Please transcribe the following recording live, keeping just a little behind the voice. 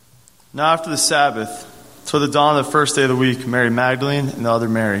Now after the Sabbath, toward the dawn of the first day of the week, Mary Magdalene and the other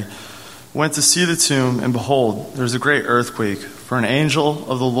Mary went to see the tomb, and behold, there was a great earthquake, for an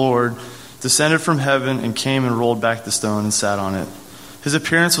angel of the Lord descended from heaven and came and rolled back the stone and sat on it. His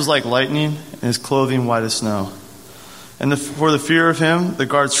appearance was like lightning, and his clothing white as snow. And for the fear of him, the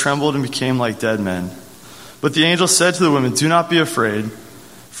guards trembled and became like dead men. But the angel said to the women, "Do not be afraid,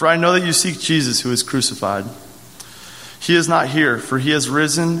 for I know that you seek Jesus who is crucified. He is not here, for he has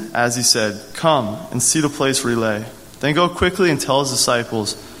risen, as he said. Come and see the place where he lay. Then go quickly and tell his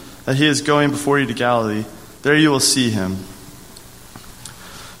disciples that he is going before you to Galilee. There you will see him."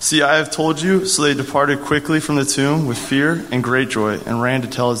 See, I have told you. So they departed quickly from the tomb with fear and great joy and ran to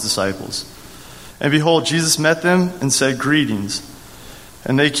tell his disciples. And behold, Jesus met them and said, "Greetings."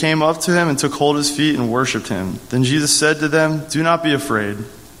 And they came up to him and took hold of his feet and worshipped him. Then Jesus said to them, "Do not be afraid.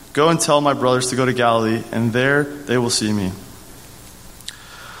 Go and tell my brothers to go to Galilee, and there they will see me."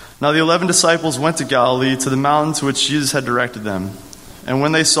 Now the 11 disciples went to Galilee, to the mountain to which Jesus had directed them. And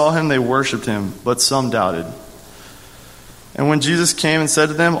when they saw him, they worshipped him, but some doubted. And when Jesus came and said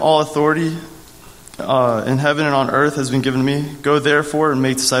to them, "All authority in heaven and on earth has been given to me. Go therefore and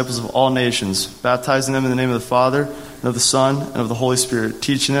make disciples of all nations, baptizing them in the name of the Father, and of the Son, and of the Holy Spirit,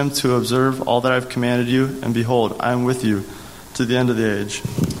 teaching them to observe all that I have commanded you. And behold, I am with you to the end of the age."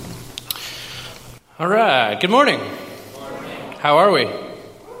 All right. Good morning. How are we?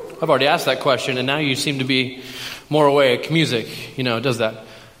 I've already asked that question, and now you seem to be more awake. Music, does that.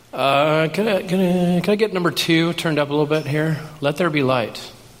 Can I get number 2 turned up a little bit here? Let there be light.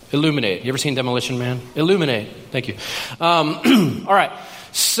 Illuminate. You ever seen Demolition Man? Illuminate. Thank you. All right.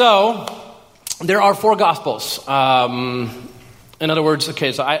 So there are 4 Gospels. In other words,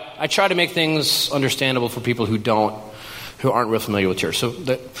 so I try to make things understandable for people who aren't real familiar with church. So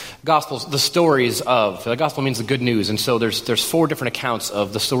the Gospels, the stories of, the Gospel means the good news. And so there's 4 different accounts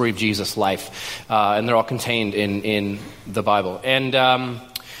of the story of Jesus' life. And they're all contained in the Bible. And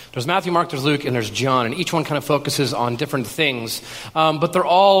there's Matthew, Mark, there's Luke, and there's John. And each one kind of focuses on different things. But they're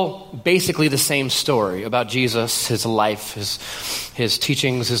all basically the same story about Jesus, his life, his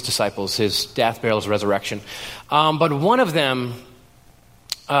teachings, his disciples, his death, burial, his resurrection. But one of them,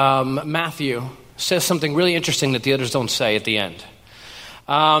 Matthew, says something really interesting that the others don't say at the end.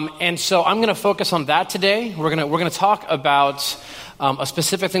 And so I'm going to focus on that today. We're going to talk about a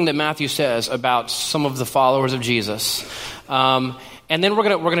specific thing that Matthew says about some of the followers of Jesus. And then we're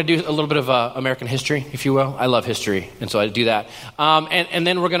going to do a little bit of American history, if you will. I love history, and so I do that. And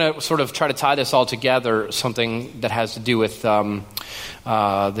then we're going to sort of try to tie this all together, something that has to do with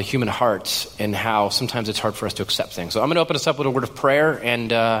the human heart and how sometimes it's hard for us to accept things. So I'm going to open us up with a word of prayer,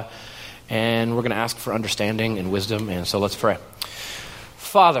 and we're going to ask for understanding and wisdom. And so let's pray.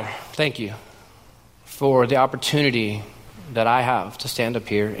 Father, thank you for the opportunity that I have to stand up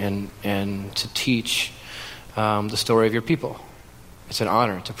here and to teach the story of your people. It's an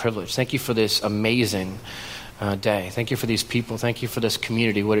honor. It's a privilege. Thank you for this amazing day. Thank you for these people. Thank you for this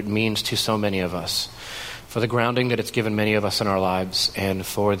community, what it means to so many of us, for the grounding that it's given many of us in our lives, and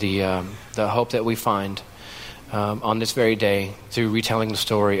for the hope that we find on this very day through retelling the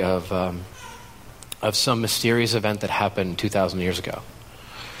story of some mysterious event that happened 2,000 years ago.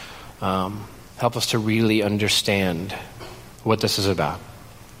 Help us to really understand what this is about.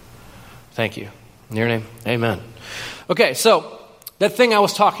 Thank you. In your name, amen. Okay, so that thing I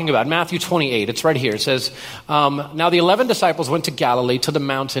was talking about, Matthew 28, it's right here. It says, now the 11 disciples went to Galilee, to the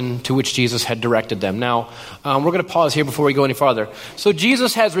mountain to which Jesus had directed them. Now, we're going to pause here before we go any farther. So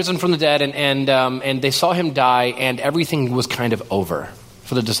Jesus has risen from the dead, and they saw him die, and everything was kind of over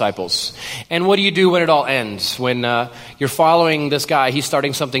for the disciples. And what do you do when it all ends? When you're following this guy, he's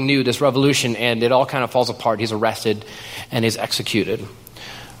starting something new, this revolution, and it all kind of falls apart. He's arrested and he's executed.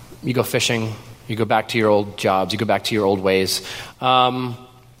 You go fishing. You go back to your old jobs. You go back to your old ways. And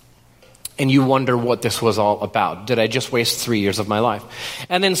you wonder what this was all about. Did I just waste 3 years of my life?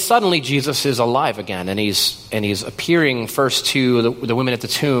 And then suddenly Jesus is alive again. And he's appearing first to the women at the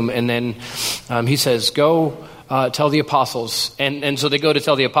tomb. And then he says, go tell the apostles. And so they go to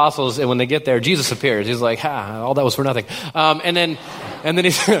tell the apostles. And when they get there, Jesus appears. He's like, all that was for nothing. And then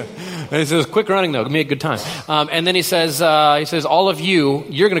he says, quick running though, give me a good time. And then he says, all of you,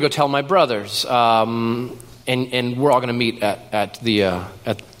 you're going to go tell my brothers, and we're all going to meet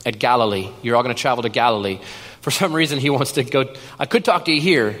at Galilee. You're all going to travel to Galilee. For some reason, he wants to go. I could talk to you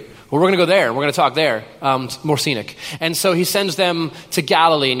here. Well, we're going to go there. We're going to talk there. More scenic. And so he sends them to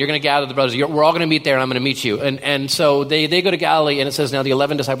Galilee, and you're going to gather the brothers. We're all going to meet there, and I'm going to meet you. And so they go to Galilee, and it says now the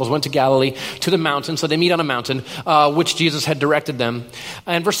 11 disciples went to Galilee, to the mountain. So they meet on a mountain, which Jesus had directed them.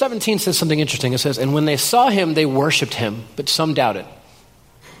 And verse 17 says something interesting. It says, and when they saw him, they worshipped him, but some doubted.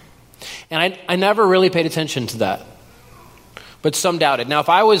 And I never really paid attention to that. But some doubted. Now, if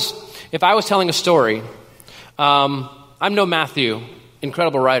I was telling a story, I'm no Matthew,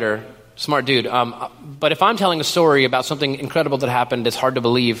 incredible writer, smart dude. But if I'm telling a story about something incredible that happened, it's hard to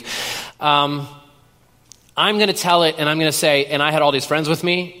believe. I'm going to tell it, and I'm going to say, and I had all these friends with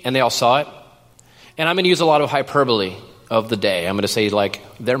me, and they all saw it. And I'm going to use a lot of hyperbole of the day. I'm going to say, like,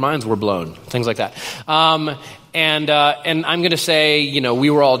 their minds were blown, things like that. And I'm going to say, we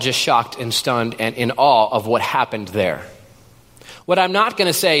were all just shocked and stunned and in awe of what happened there. What I'm not going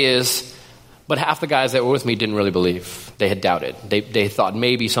to say is, but half the guys that were with me didn't really believe. They had doubted. They thought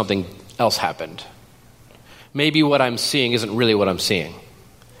maybe something else happened. Maybe what I'm seeing isn't really what I'm seeing.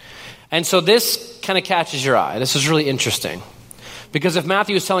 And so this kind of catches your eye. This is really interesting. Because if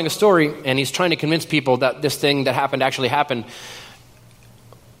Matthew is telling a story and he's trying to convince people that this thing that happened actually happened,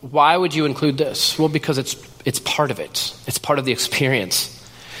 why would you include this? Well, because it's part of it. It's part of the experience.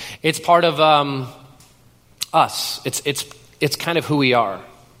 It's part of us. It's kind of who we are.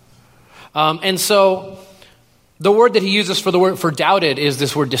 And so the word that he uses for doubted is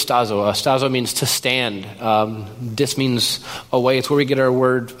this word distazo. Stazo means to stand. Dis means away. It's where we get our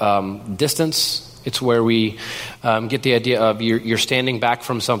word distance. It's where we get the idea of you're standing back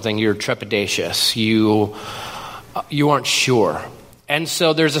from something. You're trepidatious. You aren't sure. And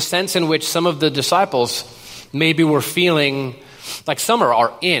so there's a sense in which some of the disciples maybe were feeling like some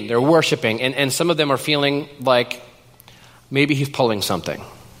are in. They're worshiping. And some of them are feeling like maybe he's pulling something.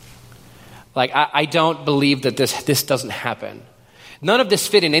 Like, I don't believe that this doesn't happen. None of this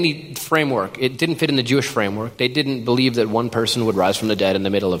fit in any framework. It didn't fit in the Jewish framework. They didn't believe that one person would rise from the dead in the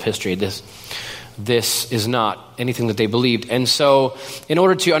middle of history. This is not anything that they believed. And so in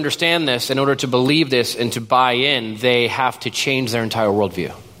order to understand this, in order to believe this and to buy in, they have to change their entire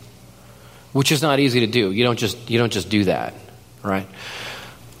worldview, which is not easy to do. You don't just do that, right?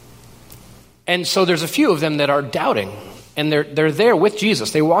 And so there's a few of them that are doubting. And they're there with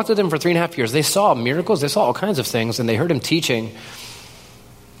Jesus. They walked with him for 3.5 years. They saw miracles. They saw all kinds of things. And they heard him teaching.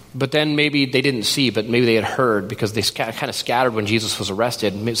 But then maybe they didn't see, but maybe they had heard because they kind of scattered when Jesus was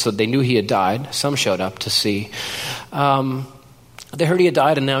arrested. So they knew he had died. Some showed up to see. They heard he had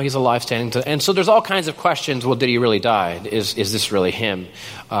died and now he's alive standing. And so there's all kinds of questions. Well, did he really die? Is this really him?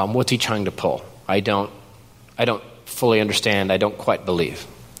 What's he trying to pull? I don't fully understand. I don't quite believe.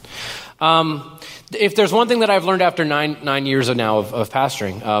 If there's one thing that I've learned after nine years of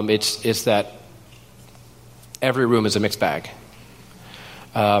pastoring, it's that every room is a mixed bag.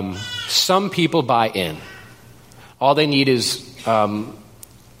 Some people buy in. All they need is they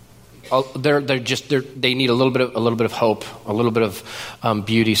need a little bit of hope, a little bit of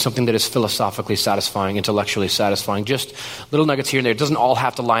beauty, something that is philosophically satisfying, intellectually satisfying. Just little nuggets here and there. It doesn't all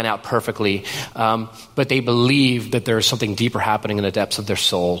have to line out perfectly, but they believe that there is something deeper happening in the depths of their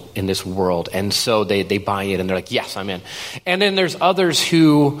soul in this world, and so they buy in and they're like, yes, I'm in. And then there's others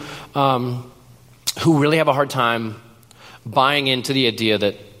who really have a hard time buying into the idea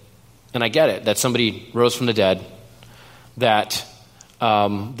that, and I get it, that somebody rose from the dead, that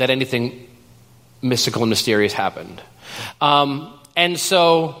anything mystical and mysterious happened. And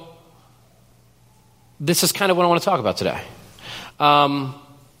so this is kind of what I want to talk about today.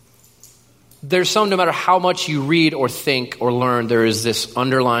 There's no matter how much you read or think or learn, there is this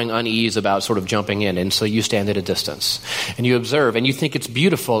underlying unease about sort of jumping in. And so you stand at a distance and you observe and you think it's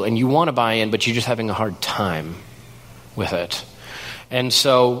beautiful and you want to buy in, but you're just having a hard time with it. And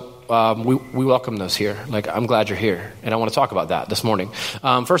so we welcome those here. Like, I'm glad you're here, and I want to talk about that this morning.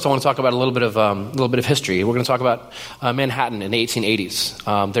 First, I want to talk about a little bit of history. We're going to talk about Manhattan in the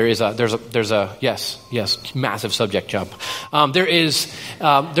 1880s. There's a massive subject jump. There's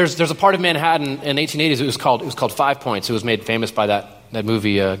a part of Manhattan in the 1880s. It was called 5 Points. It was made famous by that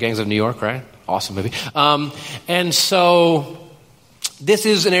movie Gangs of New York, right? Awesome movie. And so this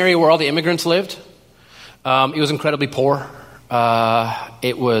is an area where all the immigrants lived. It was incredibly poor.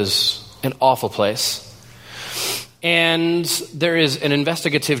 It was an awful place. And there is an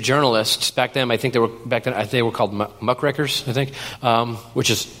investigative journalist back then. I think they were called muckrakers, I think,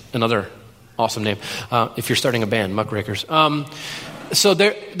 which is another awesome name. If you're starting a band, muckrakers. So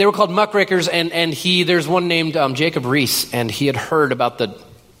they were called muckrakers, and there's one named Jacob Riis, and he had heard about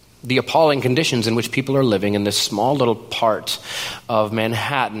the appalling conditions in which people are living in this small little part of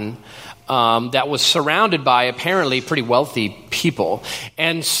Manhattan that was surrounded by apparently pretty wealthy people.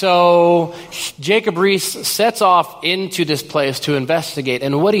 And so Jacob Riis sets off into this place to investigate,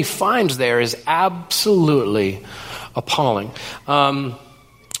 and what he finds there is absolutely appalling.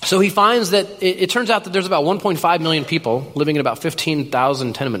 So he finds that it turns out that there's about 1.5 million people living in about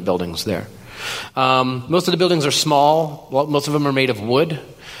 15,000 tenement buildings there. Most of the buildings are small. Most of them are made of wood.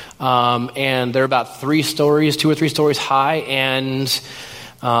 and they're about 2 or 3 stories high, and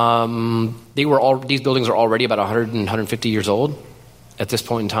these buildings are already about 100 and 150 years old at this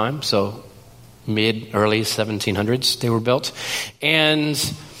point in time, so early 1700s they were built. And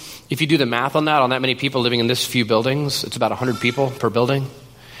if you do the math on that many people living in this few buildings, it's about 100 people per building,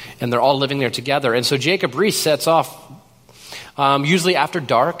 and they're all living there together. And so Jacob Riis sets off usually after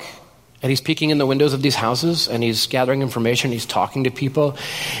dark, and he's peeking in the windows of these houses, and he's gathering information, he's talking to people,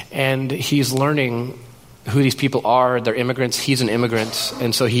 and he's learning who these people are. They're immigrants, he's an immigrant,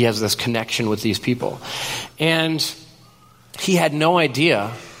 and so he has this connection with these people. And he had no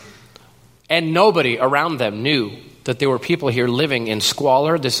idea, and nobody around them knew, that there were people here living in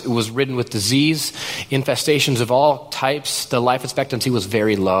squalor. This was ridden with disease, infestations of all types. The life expectancy was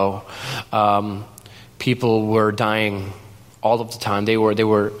very low. People were dying all of the time. They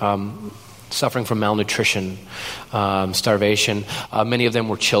were suffering from malnutrition, starvation. Many of them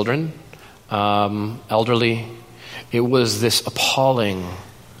were children, elderly. It was this appalling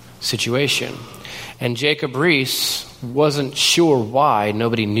situation. And Jacob Riis wasn't sure why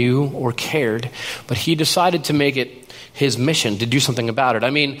nobody knew or cared, but he decided to make it his mission to do something about it. I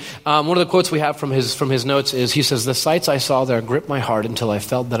mean, one of the quotes we have from his notes is, he says, "The sights I saw there gripped my heart until I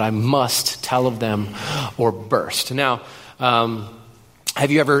felt that I must tell of them or burst." Now, have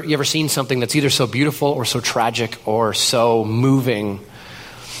you ever seen something that's either so beautiful or so tragic or so moving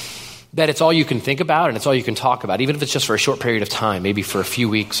that it's all you can think about and it's all you can talk about, even if it's just for a short period of time, maybe for a few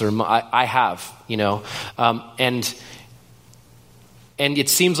weeks or I have, and it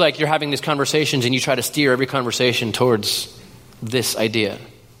seems like you're having these conversations and you try to steer every conversation towards this idea.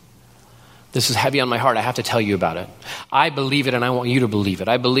 This is heavy on my heart. I have to tell you about it. I believe it and I want you to believe it.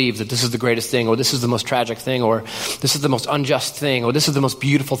 I believe that this is the greatest thing, or this is the most tragic thing, or this is the most unjust thing, or this is the most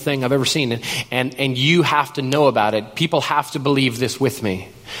beautiful thing I've ever seen. And you have to know about it. People have to believe this with me,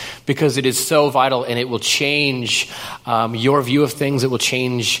 because it is so vital, and it will change your view of things. It will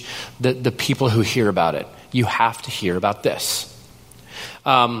change the people who hear about it. You have to hear about this.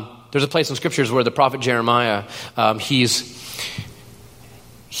 There's a place in scriptures where the prophet Jeremiah, he's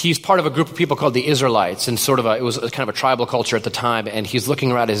part of a group of people called the Israelites, and it was kind of a tribal culture at the time, and he's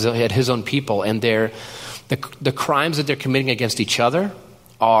looking around at his own people, and the crimes that they're committing against each other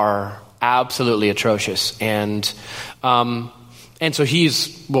are absolutely atrocious. And so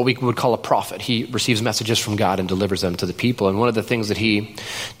he's what we would call a prophet. He receives messages from God and delivers them to the people. And one of the things that he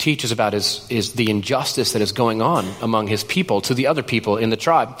teaches about is the injustice that is going on among his people to the other people in the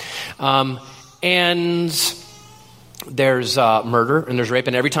tribe. And there's murder and there's rape.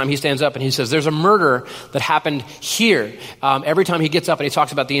 And every time he stands up and he says, there's a murder that happened here. Every time he gets up and he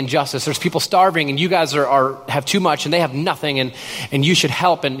talks about the injustice, there's people starving and you guys have too much and they have nothing and you should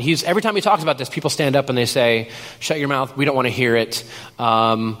help. And every time he talks about this, people stand up and they say, shut your mouth. We don't want to hear it.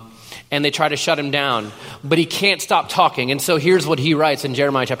 And they try to shut him down, but he can't stop talking. And so here's what he writes in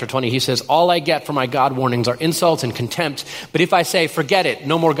Jeremiah chapter 20. He says, all I get for my God warnings are insults and contempt. But if I say, forget it,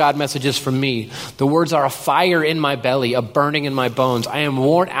 no more God messages from me. The words are a fire in my belly, a burning in my bones. I am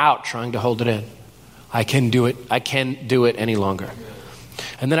worn out trying to hold it in. I can't do it any longer.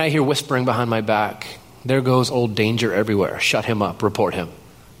 And then I hear whispering behind my back, there goes old danger everywhere. Shut him up, report him.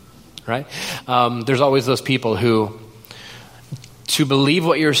 Right? There's always those people who, to believe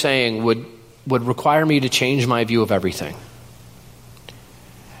what you're saying would require me to change my view of everything.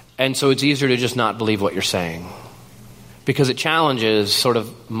 And so it's easier to just not believe what you're saying, because it challenges sort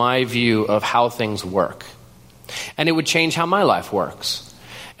of my view of how things work. And it would change how my life works.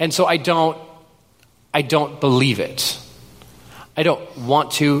 And so I don't believe it. I don't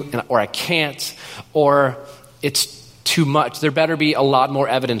want to, or I can't, or it's too much. There better be a lot more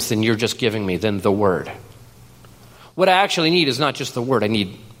evidence than you're just giving me, than the word. What I actually need is not just the word. I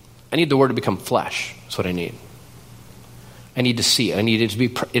need the word to become flesh. That's what I need. I need to see it. I need it to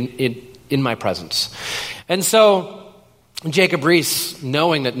be in my presence. And so Jacob Riis,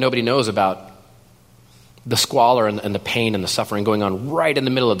 knowing that nobody knows about the squalor and the pain and the suffering going on right in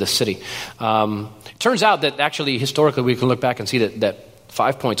the middle of the city, turns out that actually historically we can look back and see that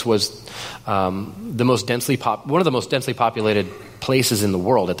Five Points was one of the most densely populated places in the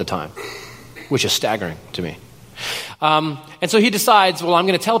world at the time, which is staggering to me. And so he decides, well, I'm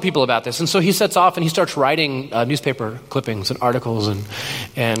going to tell people about this. And so he sets off and he starts writing newspaper clippings and articles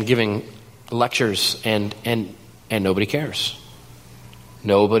and giving lectures, and nobody cares.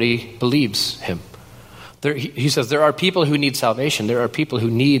 Nobody believes him. He says, there are people who need salvation. There are people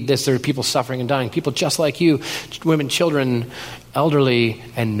who need this. There are people suffering and dying. People just like you, women, children, elderly,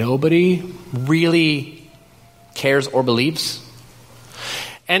 and nobody really cares or believes.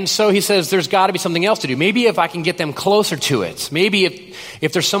 And so he says, there's got to be something else to do. Maybe if I can get them closer to it. Maybe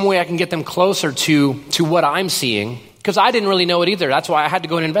if there's some way I can get them closer to what I'm seeing. Because I didn't really know it either. That's why I had to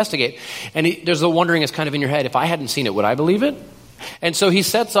go and investigate. And there's the wondering is kind of in your head. If I hadn't seen it, would I believe it? And so he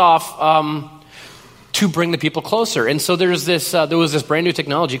sets off to bring the people closer. And so there was this brand new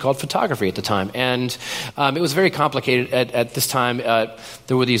technology called photography at the time. And it was very complicated at this time.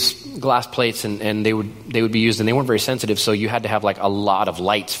 There were these glass plates and they would be used, and they weren't very sensitive. So you had to have like a lot of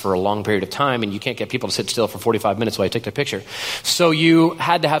lights for a long period of time, and you can't get people to sit still for 45 minutes while you take their picture. So you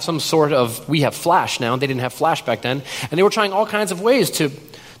had to have some sort of, we have flash now, they didn't have flash back then. And they were trying all kinds of ways to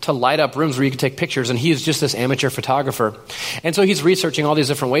light up rooms where you could take pictures, and he is just this amateur photographer. And so he's researching all these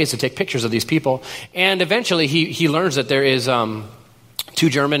different ways to take pictures of these people. And eventually he learns that there is two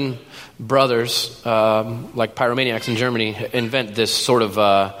German brothers, like pyromaniacs in Germany, invent this sort of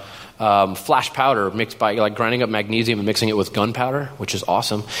flash powder mixed by like grinding up magnesium and mixing it with gunpowder, which is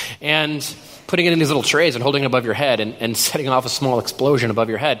awesome, and putting it in these little trays and holding it above your head and setting off a small explosion above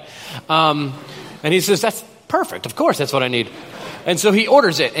your head. And he says, that's perfect. Of course, that's what I need. And so he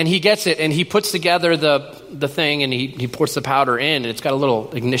orders it, and he gets it, and he puts together the thing, and he pours the powder in, and it's got a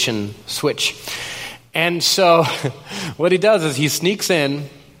little ignition switch. And so what he does is he sneaks in,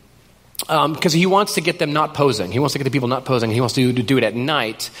 because he wants to get them not posing. He wants to get the people not posing. He wants to do it at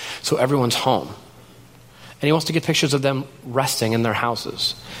night so everyone's home. And he wants to get pictures of them resting in their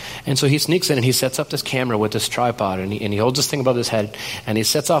houses. And so he sneaks in, and he sets up this camera with this tripod, and he holds this thing above his head, and he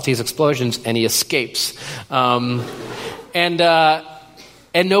sets off these explosions, and he escapes. And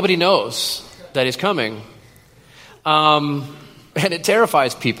nobody knows that he's coming. And it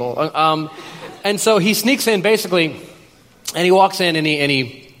terrifies people. And so he sneaks in basically, and he walks in and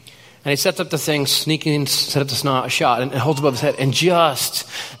he sets up the thing, sneaking, set up the shot and holds above his head. And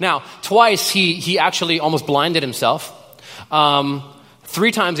now, twice he actually almost blinded himself.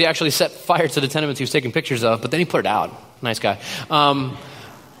 3 times he actually set fire to the tenements he was taking pictures of, but then he put it out. Nice guy.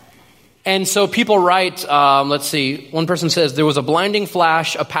 And so people write, let's see, one person says, there was a blinding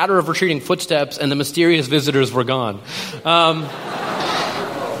flash, a patter of retreating footsteps, and the mysterious visitors were gone.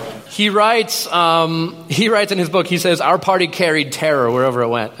 He writes in his book, he says, our party carried terror wherever it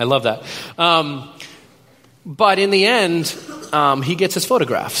went. I love that. But in the end, he gets his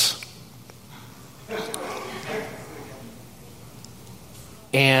photographs.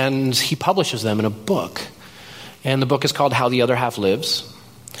 And he publishes them in a book. And the book is called How the Other Half Lives.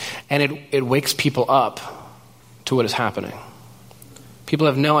 And it wakes people up to what is happening. People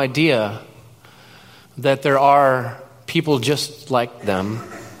have no idea that there are people just like them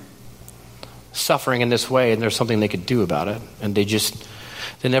suffering in this way, and there's something they could do about it. And they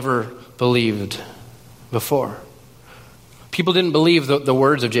never believed before. People didn't believe the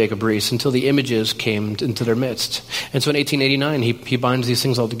words of Jacob Riis until the images came into their midst. And so in 1889, he binds these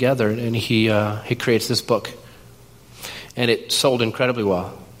things all together, and he creates this book. And it sold incredibly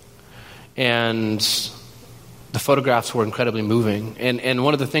well. And the photographs were incredibly moving. And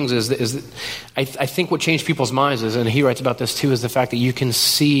one of the things is that I think what changed people's minds is, and he writes about this too, is the fact that you can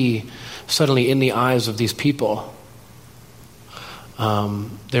see suddenly in the eyes of these people,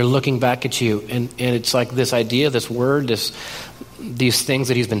 they're looking back at you, and it's like this idea, this word, these things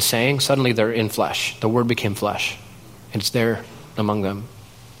that he's been saying, suddenly they're in flesh. The word became flesh, and it's there among them.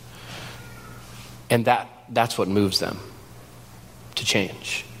 And that's what moves them to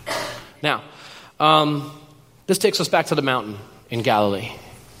change. Now, this takes us back to the mountain in Galilee.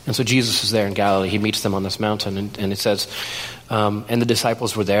 And so Jesus is there in Galilee. He meets them on this mountain, and it says, and the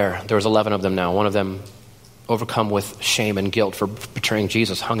disciples were there. There was 11 of them now. One of them, overcome with shame and guilt for betraying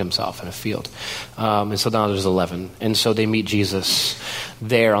Jesus, hung himself in a field. And so now there's 11. And so they meet Jesus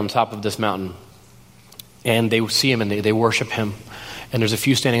there on top of this mountain. And they see him, and they worship him. And there's a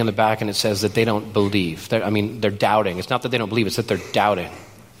few standing in the back, and it says that they don't believe. They're doubting. It's not that they don't believe, it's that they're doubting.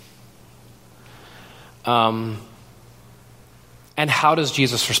 And how does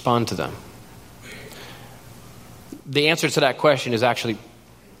Jesus respond to them? The answer to that question is actually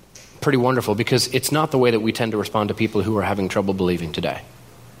pretty wonderful, because it's not the way that we tend to respond to people who are having trouble believing today.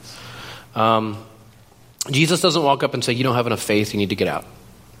 Jesus doesn't walk up and say, you don't have enough faith, you need to get out.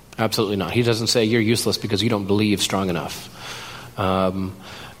 Absolutely not. He doesn't say you're useless because you don't believe strong enough.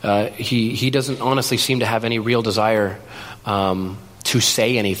 He doesn't honestly seem to have any real desire to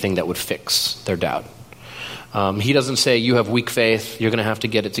say anything that would fix their doubt. He doesn't say, you have weak faith, you're going to have to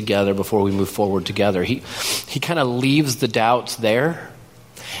get it together before we move forward together. He kind of leaves the doubts there,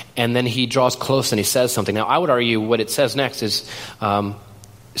 and then he draws close and he says something. Now, I would argue what it says next is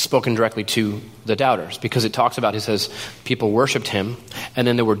spoken directly to the doubters, because it talks about, it says, people worshipped him, and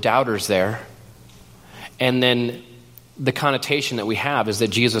then there were doubters there, and then the connotation that we have is that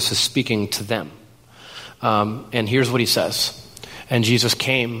Jesus is speaking to them. And here's what he says. And Jesus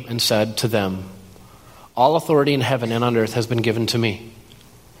came and said to them, all authority in heaven and on earth has been given to me.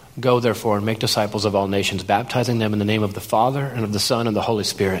 Go therefore and make disciples of all nations, baptizing them in the name of the Father and of the Son and the Holy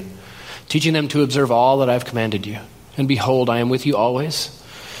Spirit, teaching them to observe all that I have commanded you. And behold, I am with you always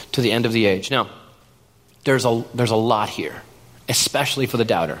to the end of the age. Now, there's a lot here, especially for the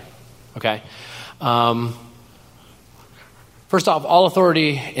doubter. Okay? First off, all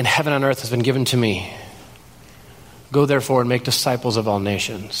authority in heaven and earth has been given to me. Go therefore and make disciples of all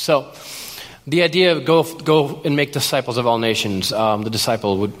nations. So, the idea of go and make disciples of all nations, the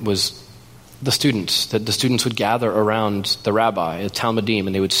disciple was the students, that the students would gather around the rabbi, the Talmudim,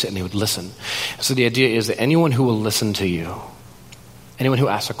 and they would sit and they would listen. So the idea is that anyone who will listen to you, anyone who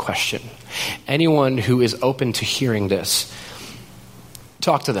asks a question, anyone who is open to hearing this,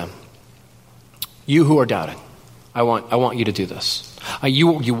 talk to them. You who are doubting, I want you to do this.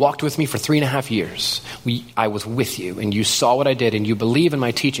 You walked with me for 3.5 years. I was with you, and you saw what I did, and you believe in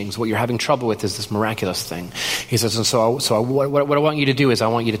my teachings. What you're having trouble with is this miraculous thing. He says, and so what I want you to do is I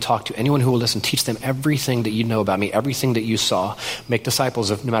want you to talk to anyone who will listen. Teach them everything that you know about me, everything that you saw. Make disciples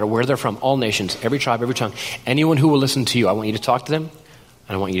of no matter where they're from, all nations, every tribe, every tongue. Anyone who will listen to you, I want you to talk to them,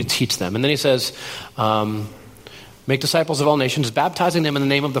 and I want you to teach them. And then he says, make disciples of all nations, baptizing them in the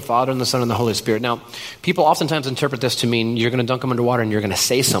name of the Father and the Son and the Holy Spirit. Now, people oftentimes interpret this to mean you're going to dunk them underwater and you're going to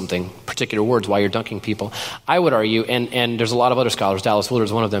say something, particular words, while you're dunking people. I would argue, and there's a lot of other scholars, Dallas Willard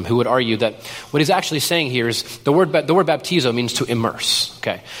is one of them, who would argue that what he's actually saying here is the word baptizo means to immerse.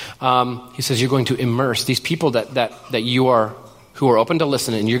 Okay, he says you're going to immerse these people that you are, who are open to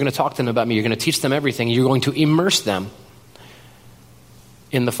listen, and you're going to talk to them about me. You're going to teach them everything. You're going to immerse them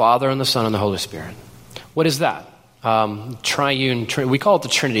in the Father and the Son and the Holy Spirit. What is that? Triune, we call it the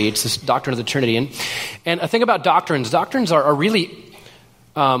Trinity. It's this doctrine of the Trinity. And a thing about doctrines are really,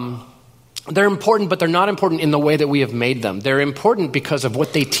 they're important, but they're not important in the way that we have made them. They're important because of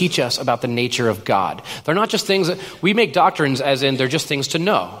what they teach us about the nature of God. They're not just things that, we make doctrines as in they're just things to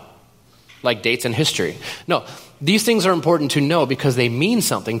know, like dates and history. No, these things are important to know because they mean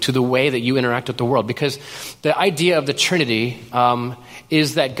something to the way that you interact with the world. Because the idea of the Trinity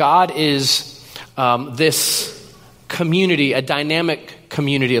is that God is this community, a dynamic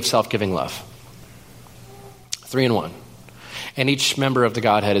community of self-giving love. 3 in 1. And each member of the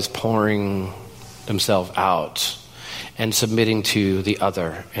Godhead is pouring themselves out and submitting to the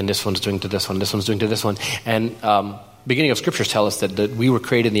other. And this one's doing to this one, this one's doing to this one. And beginning of scriptures tell us that we were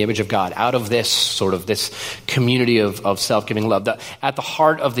created in the image of God out of this sort of this community of self-giving love. At the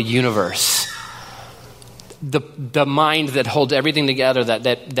heart of the universe, the mind that holds everything together,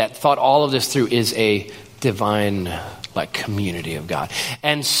 that thought all of this through is a divine community of God.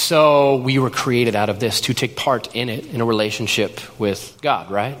 And so we were created out of this to take part in it, in a relationship with God,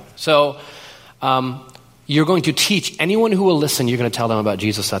 right? So you're going to teach anyone who will listen, you're going to tell them about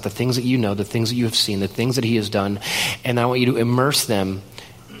Jesus, about the things that you know, the things that you have seen, the things that he has done. And I want you to immerse them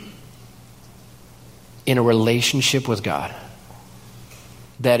in a relationship with God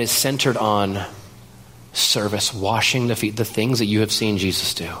that is centered on service, washing the feet, the things that you have seen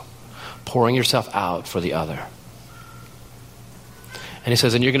Jesus do. Pouring yourself out for the other. And he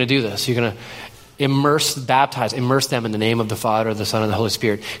says, and you're going to do this. You're going to immerse them in the name of the Father, the Son, and the Holy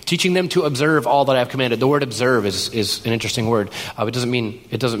Spirit, teaching them to observe all that I have commanded. The word observe is an interesting word. It doesn't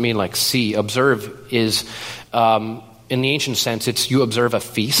mean like see. Observe is, in the ancient sense, it's you observe a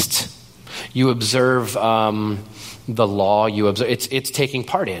feast. You observe the law. You observe. It's taking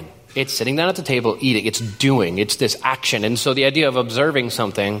part in. It's sitting down at the table, eating. It's doing. It's this action. And so the idea of observing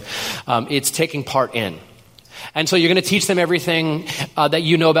something, it's taking part in. And so you're going to teach them everything that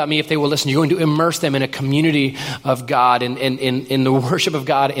you know about me if they will listen. You're going to immerse them in a community of God, in the worship of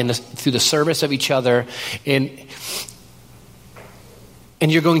God, through the service of each other. And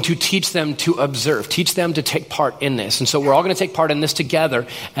you're going to teach them to observe, teach them to take part in this. And so we're all going to take part in this together.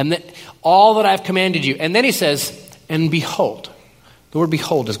 And that all that I've commanded you. And then he says, and behold. The word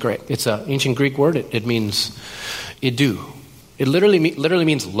behold is great. It's an ancient Greek word. It means idu. It literally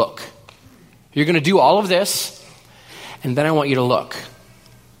means look. You're going to do all of this, and then I want you to look.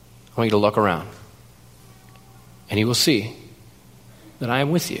 I want you to look around. And you will see that I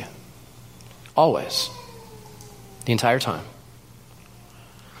am with you. Always. The entire time.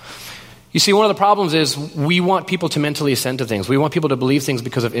 You see, one of the problems is we want people to mentally assent to things. We want people to believe things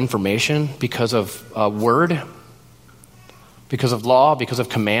because of information, because of word, because of law, because of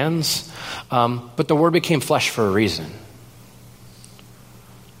commands. But the word became flesh for a reason.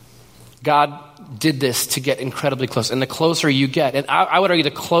 God did this to get incredibly close. And the closer you get, and I would argue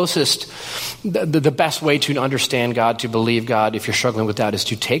the best way to understand God, to believe God, if you're struggling with that, is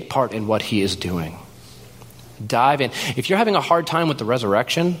to take part in what he is doing. Dive in. If you're having a hard time with the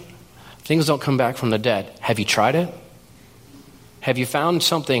resurrection, things don't come back from the dead. Have you tried it? Have you found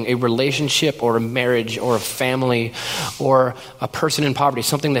something, a relationship or a marriage or a family or a person in poverty,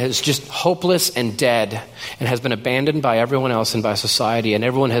 something that is just hopeless and dead and has been abandoned by everyone else and by society, and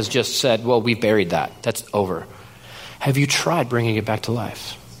everyone has just said, well, we buried that. That's over. Have you tried bringing it back to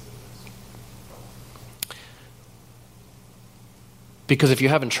life? Because if you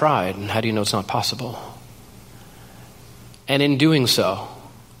haven't tried, how do you know it's not possible? And in doing so,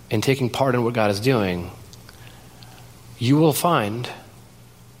 in taking part in what God is doing, you will find,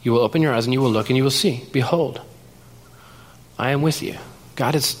 you will open your eyes and you will look and you will see, behold, I am with you.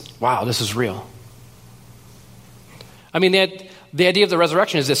 God is, wow, this is real. I mean, the idea of the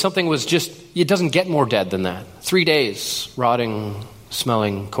resurrection is that something was just, it doesn't get more dead than that. 3 days, rotting,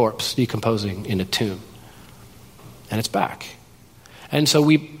 smelling corpse, decomposing in a tomb. And it's back. And so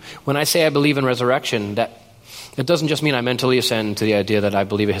when I say I believe in resurrection, that it doesn't just mean I mentally ascend to the idea that I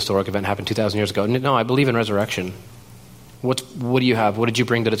believe a historic event happened 2,000 years ago. No, I believe in resurrection. What do you have? What did you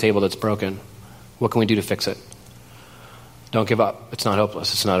bring to the table that's broken? What can we do to fix it? Don't give up. It's not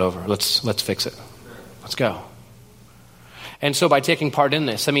hopeless. It's not over. Let's fix it. Let's go. And so by taking part in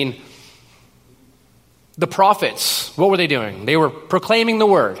this, I mean, the prophets, what were they doing? They were proclaiming the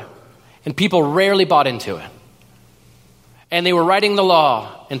word, and people rarely bought into it. And they were writing the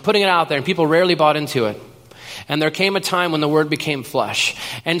law and putting it out there, and people rarely bought into it. And there came a time when the word became flesh.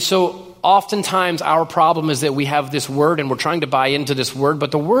 And so oftentimes our problem is that we have this word and we're trying to buy into this word, but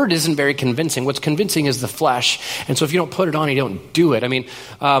the word isn't very convincing. What's convincing is the flesh. And so if you don't put it on, you don't do it. I mean,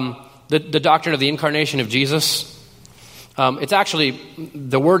 the doctrine of the incarnation of Jesus, it's actually,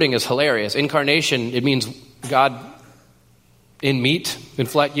 the wording is hilarious. Incarnation, it means God in meat, in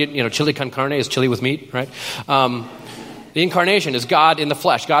flesh. You know, chili con carne is chili with meat, right? The incarnation is God in the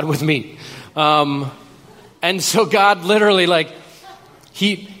flesh, God with meat. And so God literally, like,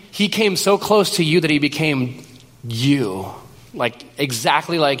 he came so close to you that he became you, like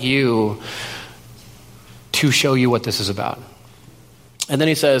exactly like you, to show you what this is about. And then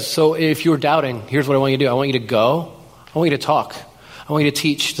he says, so if you're doubting, here's what I want you to do. I want you to go. I want you to talk. I want you to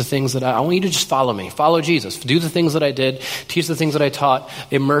teach the things that I want you to just follow me. Follow Jesus. Do the things that I did. Teach the things that I taught.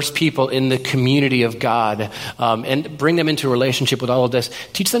 Immerse people in the community of God, and bring them into a relationship with all of this.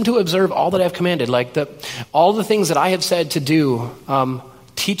 Teach them to observe all that I've commanded. Like all the things that I have said to do,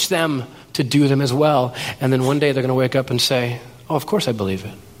 teach them to do them as well. And then one day they're going to wake up and say, oh, of course I believe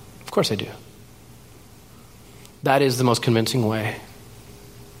it. Of course I do. That is the most convincing way.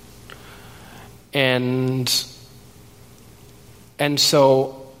 And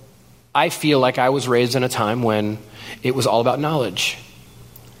so I feel like I was raised in a time when it was all about knowledge.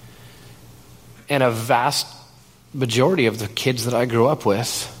 And a vast majority of the kids that I grew up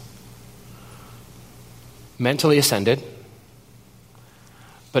with mentally ascended,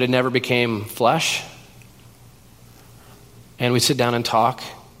 but it never became flesh. And we sit down and talk,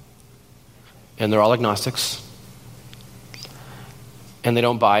 and they're all agnostics, and they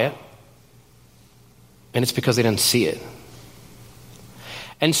don't buy it. And it's because they didn't see it.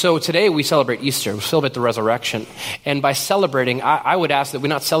 And so today we celebrate Easter. We celebrate the resurrection. And by celebrating, I would ask that we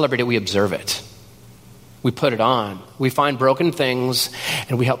not celebrate it, we observe it. We put it on. We find broken things,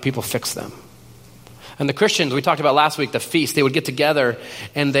 and we help people fix them. And the Christians, we talked about last week, the feast, they would get together,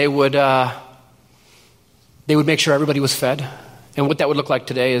 and they would make sure everybody was fed. And what that would look like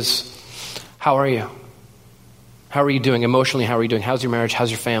today is, how are you? How are you doing emotionally? How are you doing? How's your marriage? How's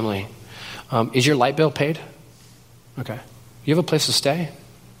your family? Is your light bill paid? Okay. You have a place to stay?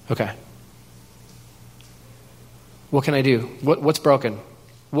 Okay. What can I do? What's broken?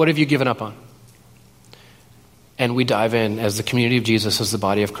 What have you given up on? And we dive in as the community of Jesus, as the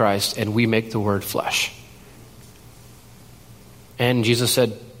body of Christ, and we make the word flesh. And Jesus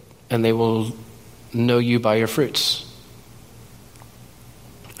said, and they will know you by your fruits.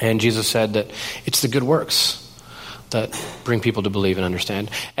 And Jesus said that it's the good works that bring people to believe and understand.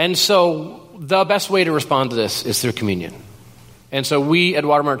 And so the best way to respond to this is through communion. And so we at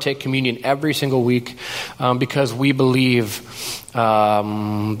Watermark take communion every single week because we believe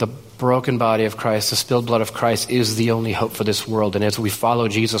the broken body of Christ, the spilled blood of Christ is the only hope for this world. And as we follow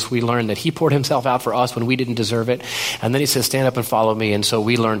Jesus, we learn that he poured himself out for us when we didn't deserve it. And then he says, stand up and follow me. And so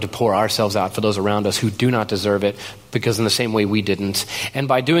we learn to pour ourselves out for those around us who do not deserve it, because in the same way we didn't. And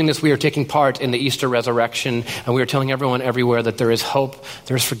by doing this, we are taking part in the Easter resurrection, and we are telling everyone everywhere that there is hope,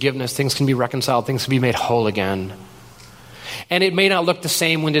 there is forgiveness, things can be reconciled, things can be made whole again. And it may not look the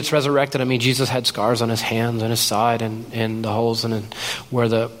same when it's resurrected. I mean, Jesus had scars on his hands and his side and the holes in where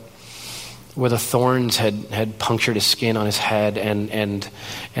the thorns had punctured his skin on his head and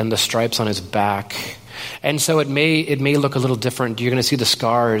the stripes on his back. And so it may look a little different. You're going to see the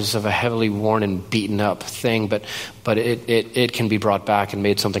scars of a heavily worn and beaten up thing, but it can be brought back and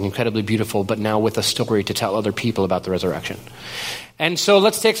made something incredibly beautiful, but now with a story to tell other people about the resurrection. And so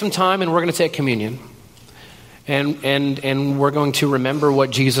let's take some time and we're going to take communion. And we're going to remember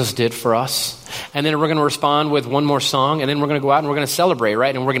what Jesus did for us. And then we're going to respond with one more song. And then we're going to go out and we're going to celebrate,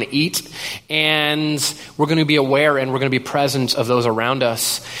 right? And we're going to eat. And we're going to be aware and we're going to be present of those around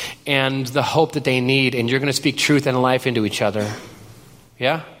us and the hope that they need. And you're going to speak truth and life into each other.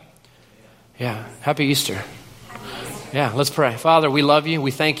 Yeah? Yeah. Happy Easter. Yeah, let's pray. Father, we love you.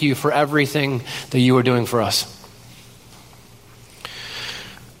 We thank you for everything that you are doing for us.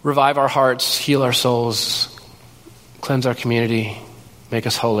 Revive our hearts, heal our souls, cleanse our community, make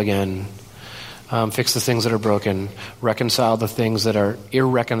us whole again, fix the things that are broken, reconcile the things that are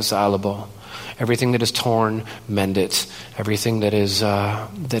irreconcilable, everything that is torn, mend it, everything that is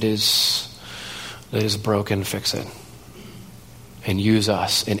broken, fix it, and use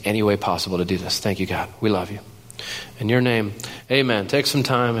us in any way possible to do this. Thank you, God. We love you. In your name, amen. Take some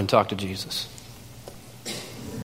time and talk to Jesus.